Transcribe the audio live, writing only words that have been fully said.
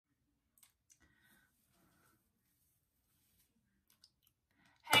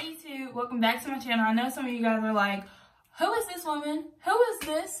Hey YouTube, welcome back to my channel. I know some of you guys are like, who is this woman? Who is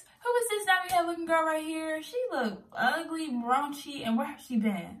this? Who is this nappy head looking girl right here? She look ugly, raunchy, and where has she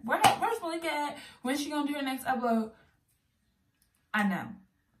been? Where's Malika at? When's she gonna do her next upload? I know.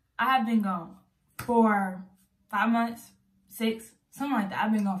 I have been gone for 5 months, 6, something like that.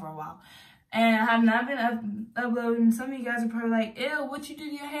 I've been gone for a while. And I have not been uploading. Some of you guys are probably like, ew, what you do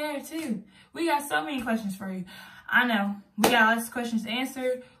to your hair too? We got so many questions for you. I know. We got lots of questions to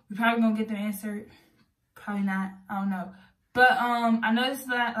answer. We're probably going to get them answered. Probably not. I don't know. But I know this is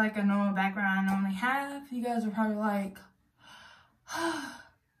not like a normal background I normally have. You guys are probably like,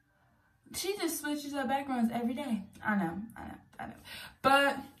 she just switches up backgrounds every day. I know.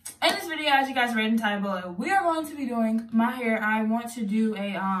 But in this video, as you guys read in the title below, we are going to be doing my hair. I want to do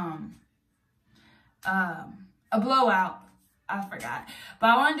a blowout. I forgot.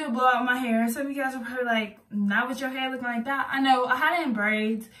 But I want to do a blowout with my hair. Some of you guys are probably like, not with your hair looking like that. I know. I had it in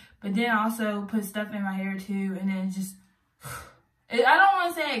braids, but then I also put stuff in my hair too. And then just, I don't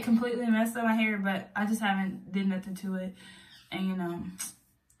want to say it completely messed up my hair, but I just haven't did nothing to it. And you know,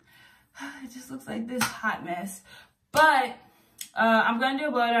 it just looks like this hot mess. But I'm going to do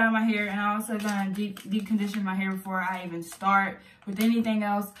a blowout on my hair, and I'm also going to deep condition my hair before I even start with anything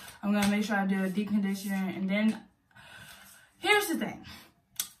else. I'm going to make sure I do a deep conditioner, and then here's the thing.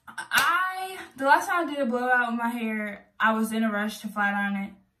 The last time I did a blowout with my hair, I was in a rush to flat iron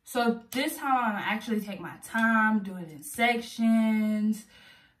it. So this time I'm going to actually take my time, do it in sections,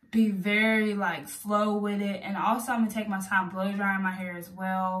 be very like slow with it. And also I'm going to take my time blow drying my hair as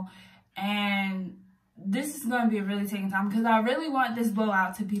well. And this is going to be really taking time because I really want this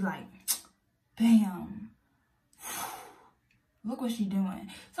blowout to be like, bam. Look what she's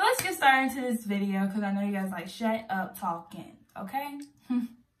doing. So let's get started into this video because I know you guys like, shut up talking, okay?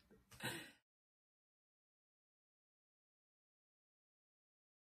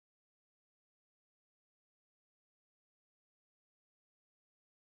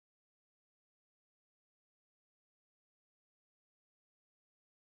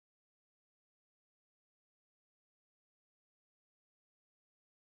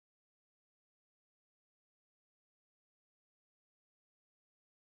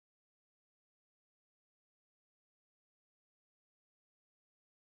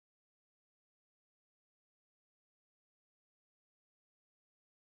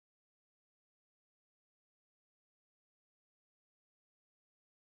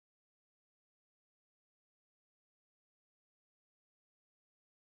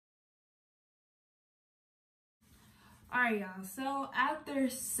 Alright y'all, so after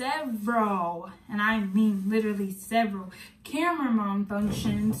several, and I mean literally several, camera mom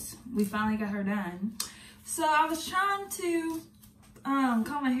functions, we finally got her done. So I was trying to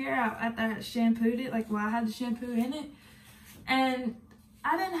comb my hair out after I shampooed it, like while I had the shampoo in it. And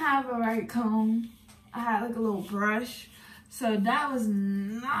I didn't have a right comb. I had like a little brush. So that was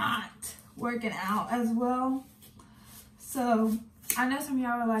not working out as well. So I know some of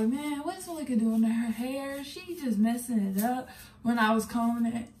y'all were like, man, what's Malika doing to her hair? She just messing it up when I was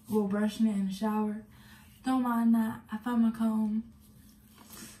combing it, well, brushing it in the shower. Don't mind that. I found my comb.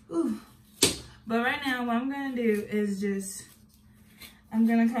 Ooh. But right now, what I'm going to do is just, I'm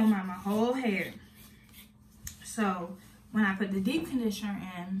going to comb out my whole hair. So when I put the deep conditioner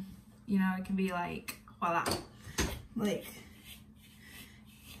in, you know, it can be like, voila. Like,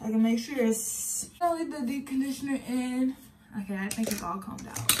 I can make sure it's, I'll leave the deep conditioner in. Okay, I think it's all combed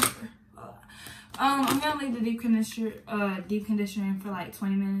out. I'm gonna leave the deep conditioner in for like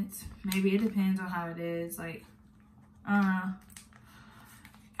 20 minutes. Maybe, it depends on how it is. Like, I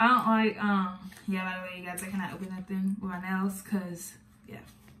don't like, yeah, by the way, you guys, I cannot open nothing with my nails, cause, yeah,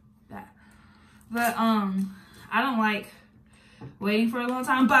 that. But, I don't like waiting for a long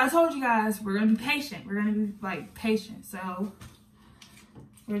time, but I told you guys, we're gonna be patient. We're gonna be, like, patient. So,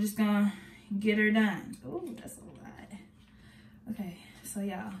 we're just gonna get her done. Ooh, that's a lot. Okay, so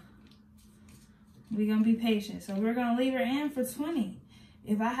y'all, we're gonna be patient. So we're gonna leave her in for 20.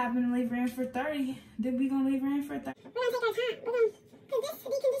 If I happen to leave her in for 30, then we're gonna leave her in for 30. We're gonna take our time. We're gonna put this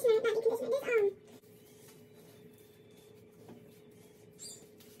deconditioner, not deconditioner, this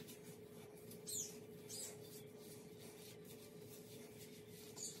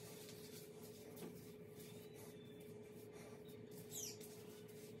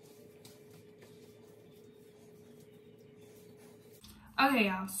Okay,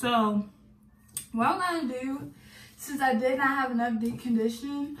 y'all, so what I'm gonna do, since I did not have enough deep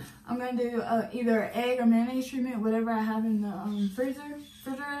conditioning, I'm gonna do either an egg or mayonnaise treatment, whatever I have in the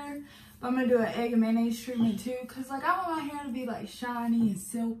refrigerator. But I'm gonna do an egg and mayonnaise treatment too, cause like I want my hair to be like shiny and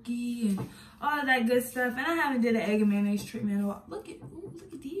silky and all of that good stuff. And I haven't did an egg and mayonnaise treatment in a while. Look at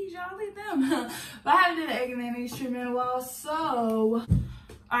these, y'all, look at them. But I haven't did an egg and mayonnaise treatment in a while, so.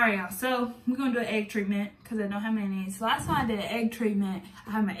 All right, y'all, so we're gonna do an egg treatment because I don't have mayonnaise. So last time I did an egg treatment,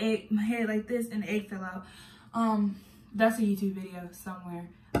 I had my hair like this and the egg fell out. That's a YouTube video somewhere.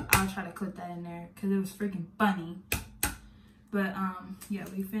 I'll try to clip that in there because it was freaking funny. But yeah,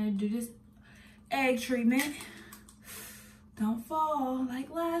 we finna do this egg treatment. Don't fall like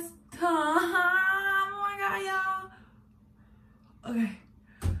last time. Oh my God, y'all. Okay.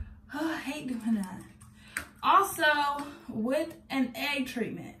 Oh, I hate doing that. Also, with an egg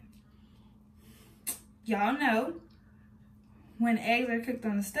treatment, y'all know when eggs are cooked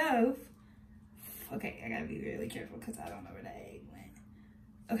on the stove. Okay, I gotta be really careful because I don't know where the egg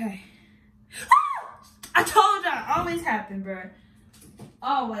went. Okay. I told y'all, always happen, bro.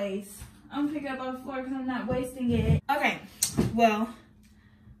 Always. I'm gonna pick it up on the floor because I'm not wasting it. Okay, well.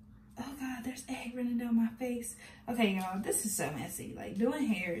 Oh God, there's egg running down my face. Okay, y'all, this is so messy. Like, doing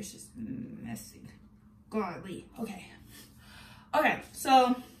hair is just messy. Godly. Okay. Okay,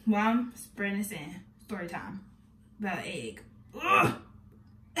 so while I'm spreading this in, story time about egg. Ugh.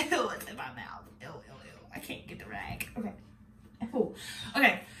 Ew, it's in my mouth. Ew, ew, ew. I can't get the rag. Okay. Ew.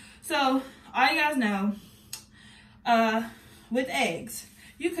 Okay, so all you guys know, with eggs,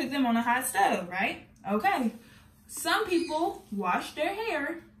 you cook them on a hot stove, right? Okay. Some people wash their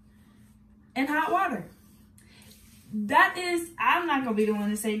hair in hot water. That is, I'm not gonna be the one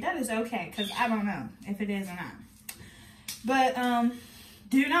to say that is okay, because I don't know if it is or not. But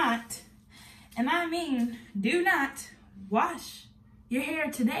do not, and I mean do not wash your hair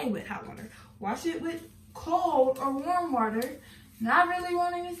today with hot water. Wash it with cold or warm water. Not really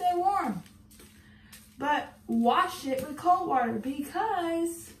wanting to say warm, but wash it with cold water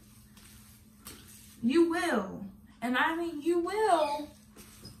because you will, and I mean you will,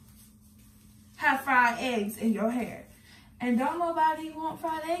 have fried eggs in your hair. And don't nobody want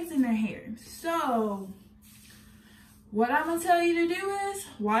fried eggs in their hair. So what I'm gonna tell you to do is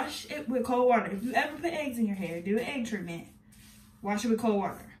wash it with cold water. If you ever put eggs in your hair, do an egg treatment. Wash it with cold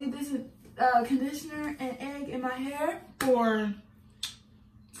water. This is conditioner and egg in my hair for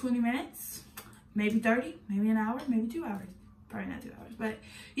 20 minutes, maybe 30, maybe an hour, maybe 2 hours. Probably not 2 hours, but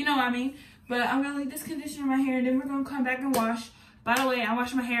you know what I mean. But I'm gonna leave this conditioner in my hair and then we're gonna come back and wash. By the way, I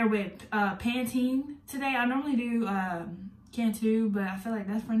wash my hair with Pantene today. I normally do Cantu, but I feel like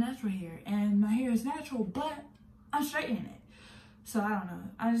that's for natural hair. And my hair is natural, but I'm straightening it. So I don't know.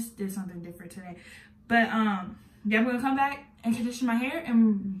 I just did something different today. But yeah, I'm going to come back and condition my hair.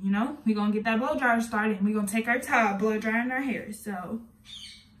 And, you know, we're going to get that blow dryer started. And we're going to take our time blow drying our hair. So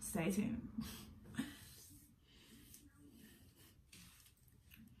stay tuned.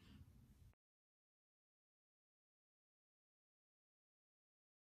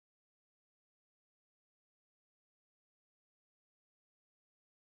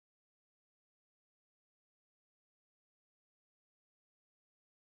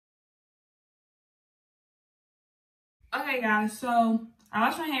 Okay, guys, so I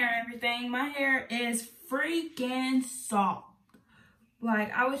washed my hair and everything. My hair is freaking soft. Like,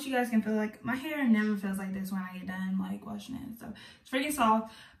 I wish you guys can feel like my hair never feels like this when I get done, like, washing it and stuff. It's freaking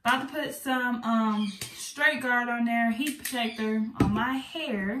soft. About to put some straight guard on there, heat protector on my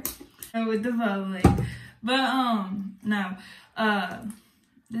hair with the bubbly. But no,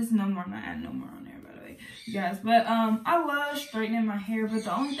 there's no more. I'm not adding no more on there, by the way, you guys. But I love straightening my hair, but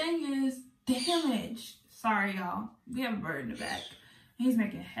the only thing is damage. Sorry, y'all. We have a bird in the back. He's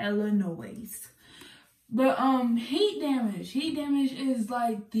making hella noise. But heat damage is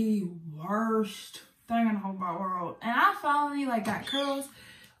like the worst thing in the whole wide world. And I finally like got curls.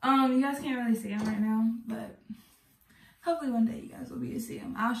 You guys can't really see them right now, but hopefully one day you guys will be able to see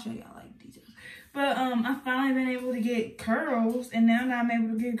them. I'll show y'all like details. But I've finally been able to get curls, and now that I'm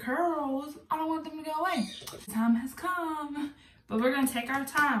able to get curls, I don't want them to go away. The time has come. But we're gonna take our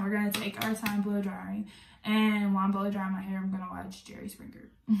time. We're gonna take our time blow drying. And while I'm blow drying my hair, I'm gonna watch Jerry Springer.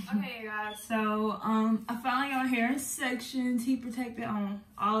 Okay, guys, so I finally got my hair in sections, heat protected on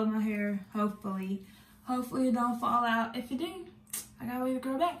all of my hair, hopefully. Hopefully it don't fall out. If it do, I gotta wait to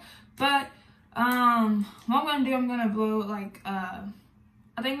grow back. But what I'm gonna do, I'm gonna blow like I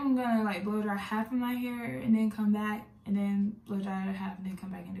think I'm gonna like blow dry half of my hair and then come back and then blow dry the other half and then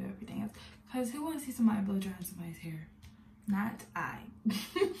come back and do everything else. Cause who wants to see somebody blow drying somebody's hair? Not I.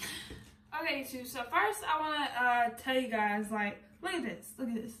 Okay, so first I want to tell you guys, like, look at this,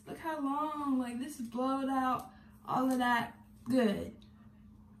 look how long, like, this is blowed out, all of that, good.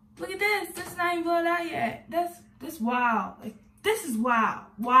 Look at this is not even blowed out yet. That's wild. Like, This is wild.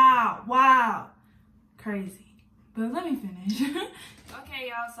 Wow. Wow. Crazy. But let me finish. Okay,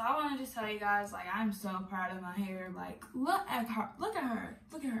 y'all. So I want to just tell you guys, like, I'm so proud of my hair. Like, look at her. Look at her.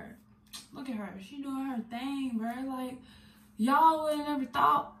 Look at her. Look at her. She doing her thing, bro. Like, y'all would have never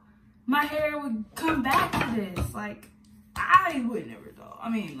thought my hair would come back to this. Like, I would never thought. I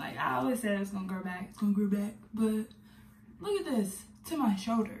mean, like, I always said it was going to grow back. It's going to grow back. But look at this. To my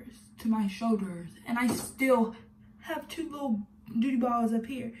shoulders. To my shoulders. And I still have two little duty balls up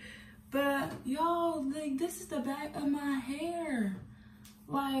here. But, y'all, like, this is the back of my hair.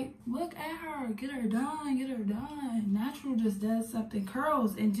 Like, look at her. Get her done. Get her done. Natural just does something.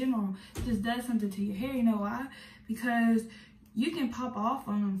 Curls, in general, just does something to your hair. You know why? Because you can pop off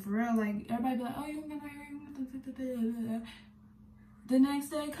on them, for real. Like, everybody be like, oh, you got my hair. The next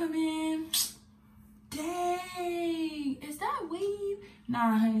day come in. Dang. Is that weave?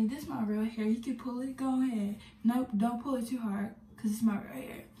 Nah, honey. This is my real hair. You can pull it. Go ahead. Nope. Don't pull it too hard. Because it's my real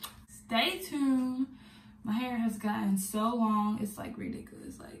hair. Stay tuned. My hair has gotten so long, it's like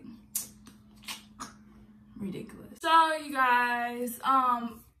ridiculous, like ridiculous. So you guys,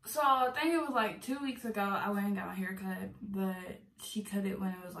 so I think it was like 2 weeks ago, I went and got my hair cut, but she cut it when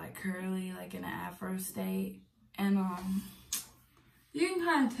it was like curly, like in an afro state. And you can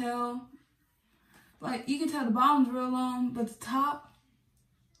kind of tell, like you can tell the bottom's real long, but the top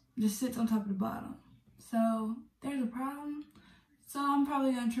just sits on top of the bottom. So there's a problem. So I'm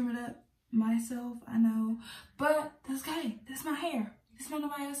probably gonna trim it up myself, I know, but that's okay. That's my hair. It's not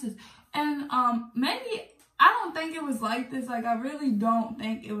nobody else's. And maybe I don't think it was like this. Like, I really don't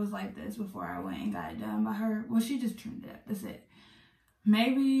think it was like this before I went and got it done by her. Well, she just trimmed it. That's it.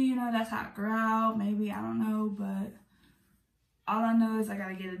 Maybe, you know, that's how it grew out. Maybe, I don't know, but all I know is I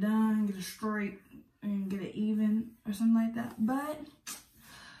gotta get it done, get it straight, and get it even or something like that. But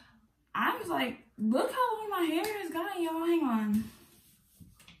I was like, look how long my hair has gotten, y'all. Hang on.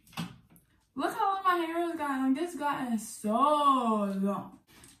 Look how long my hair has gotten. Like, this gotten so long.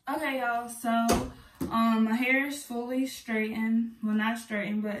 Okay, y'all. So, my hair is fully straightened. Well, not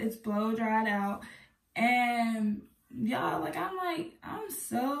straightened, but it's blow dried out. And y'all, like, I'm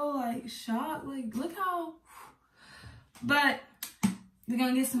so, like, shocked. Like, look how. But we're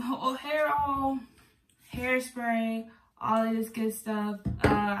gonna get some whole hair oil, hairspray, all of this good stuff.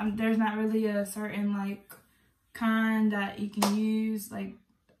 There's not really a certain, like, kind that you can use. Like,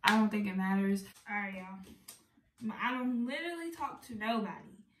 I don't think it matters. Alright, y'all. I don't literally talk to nobody.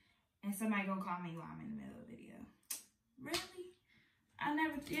 And somebody gonna call me while I'm in the middle of the video. Really?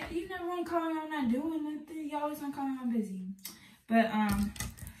 You never want to call me when I'm not doing nothing. You always want to call me when I'm busy. But,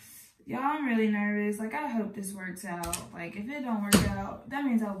 y'all, I'm really nervous. Like, I hope this works out. Like, if it don't work out, that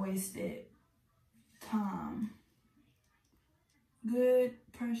means I wasted time. Good,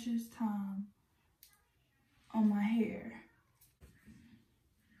 precious time on my hair.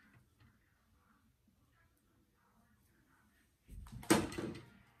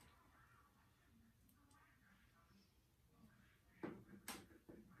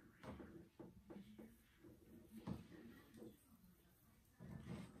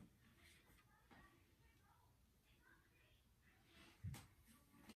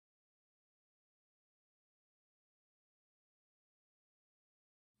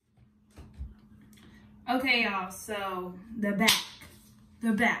 Okay, y'all, so the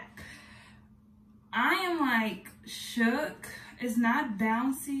back. I am like shook. It's not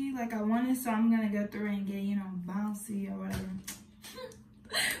bouncy like I wanted, so I'm gonna go through and get, you know, bouncy or whatever.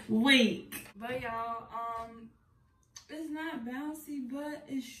 Weak. But y'all, it's not bouncy, but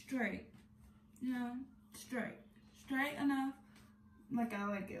it's straight. You know, straight enough. Like I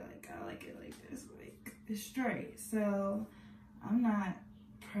like it like this. Like, it's straight. So I'm not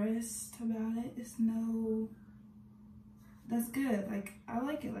pressed about it. It's no, that's good. Like, I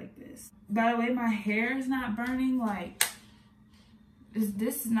like it like this. By the way, my hair is not burning. Like,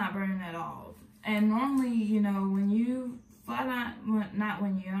 this is not burning at all. And normally, you know, when you flat iron, not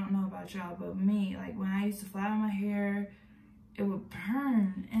when you, I don't know about y'all, but me, like when I used to flat iron my hair, it would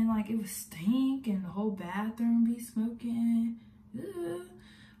burn and like it would stink and the whole bathroom be smoking. Ugh.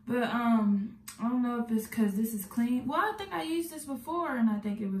 But I don't know if it's because this is clean. Well, I think I used this before and I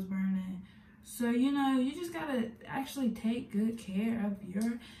think it was burning. So, you know, you just gotta actually take good care of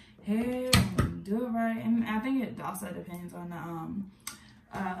your hair and do it right. And I think it also depends on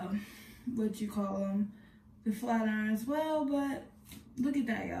the what you call them, the flat iron as well. But look at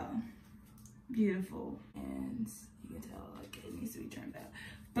that, y'all. Beautiful. And you can tell like it needs to be trimmed out.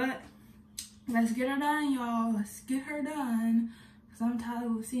 But let's get her done, y'all. Let's get her done. I'm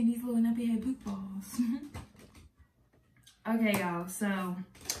tired of seeing these little nappy head poop balls. Okay, y'all. So,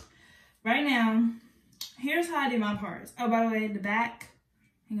 right now, here's how I do my parts. Oh, by the way, the back,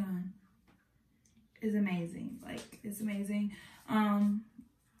 hang on, is amazing. Like, it's amazing.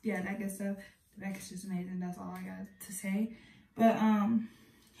 Yeah, that good stuff. The back is just amazing. That's all I got to say. But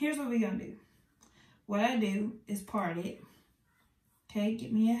here's what we gonna do. What I do is part it. Okay,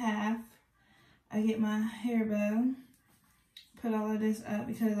 get me a half. I get my hair bow. Put all of this up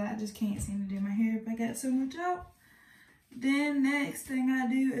because I just can't seem to do my hair if I got so much out. Then next thing I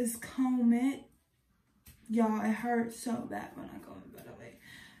do is comb it. Y'all, it hurts so bad when I comb it, by the way.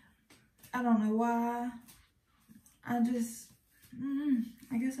 I don't know why. I just,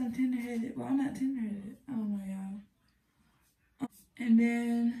 I guess I'm tender-headed. Well, I'm not tender-headed. I don't know, y'all. And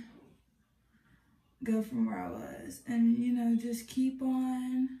then go from where I was. And, you know, just keep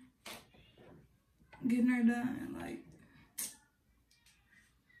on getting her done. Like,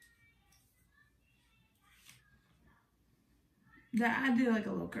 that I did like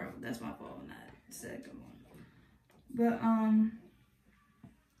a little curl. That's my fault on that second one. But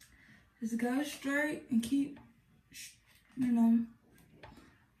just go straight and keep, you know,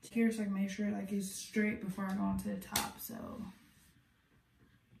 here so I can make sure like it's straight before I go on to the top. So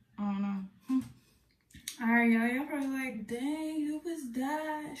I don't know. Alright, y'all probably like, dang, who was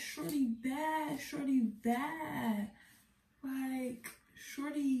that? Shorty bad, shorty bad. Like,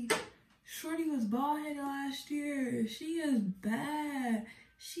 shorty was bald headed last year. She is bad.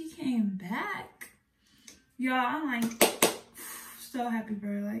 She came back. Y'all, I'm like so happy,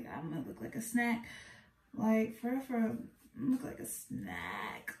 bro. Like, I'm gonna look like a snack. Like, for look like a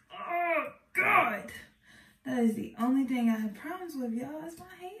snack. Oh God. That is the only thing I have problems with, y'all. It's my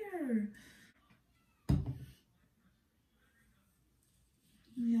hair.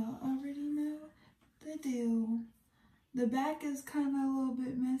 Y'all already know the deal. The back is kind of a little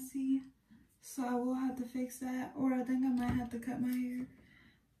bit messy, so I will have to fix that, or I think I might have to cut my hair.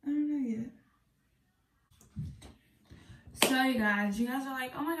 I don't know yet. So you guys are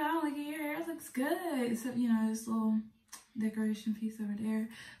like, oh my God, look at your hair, it looks good. Except, you know, this little decoration piece over there.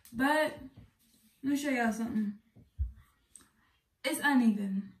 But let me show y'all something. It's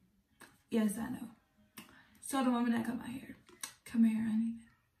uneven. Yes, I know. So the woman that cut my hair uneven.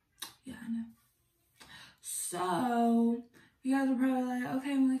 Yeah, I know. So you guys are probably like,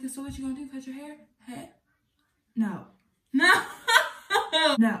 okay, Malika, so what you gonna do? Cut your hair? Hey, no, no,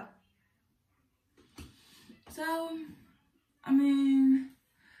 no. So, I mean,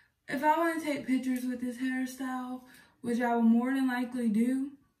 if I want to take pictures with this hairstyle, which I will more than likely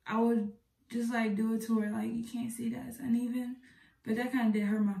do, I would just like do it to where like you can't see that it's uneven. But that kind of did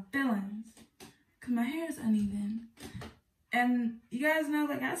hurt my feelings because my hair is uneven. And you guys know,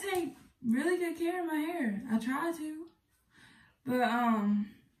 like, I take really good care of my hair. I try to. But,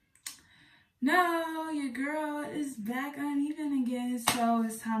 no, your girl is back uneven again, so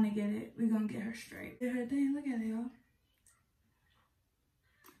it's time to get it. We're gonna get her straight. Did her thing. Look at it, y'all.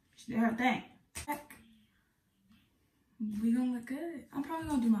 She did her thing. We gonna look good. I'm probably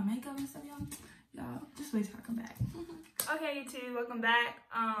gonna do my makeup and stuff, y'all. Y'all, just wait till I come back. Okay, YouTube, welcome back.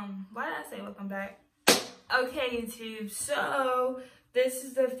 Why did I say welcome back? Okay, YouTube, so this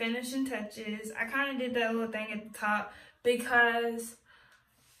is the finishing touches. I kind of did that little thing at the top because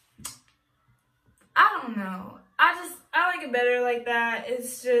I don't know. I like it better like that.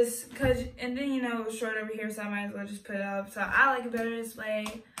 It's just because, and then, you know, it was short over here, so I might as well just put it up. So I like it better this way.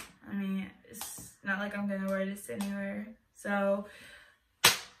 I mean, it's not like I'm gonna wear this anywhere. So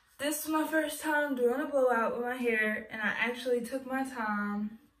this is my first time doing a blowout with my hair, and I actually took my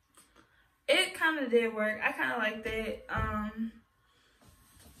time. It kind of did work. I kind of liked it.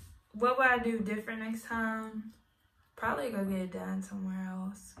 What would I do different next time? Probably go get it done somewhere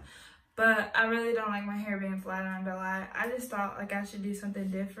else. But I really don't like my hair being flat ironed a lot. I just thought like I should do something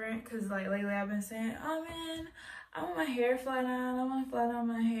different because like lately I've been saying, oh man, I want my hair flat ironed. I want to flat iron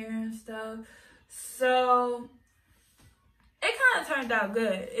my hair and stuff. So it kind of turned out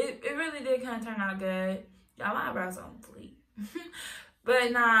good. It really did kind of turn out good. Y'all, my eyebrows on fleek.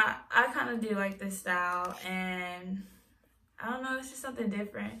 But nah, I kind of do like this style, and I don't know, it's just something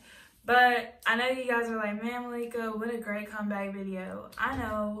different. But I know you guys are like, man, Malika, what a great comeback video. I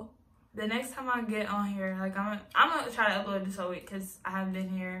know. The next time I get on here, like I'm gonna try to upload this whole week because I haven't been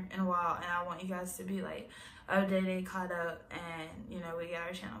here in a while, and I want you guys to be like updated, caught up, and you know, we got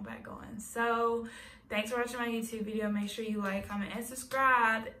our channel back going. So thanks for watching my YouTube video. Make sure you like, comment, and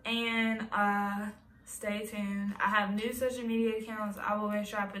subscribe, and stay tuned. I have new social media accounts. I will make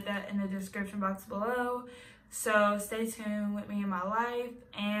sure I put that in the description box below. So stay tuned with me in my life,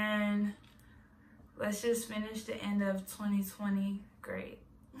 and let's just finish the end of 2020 great.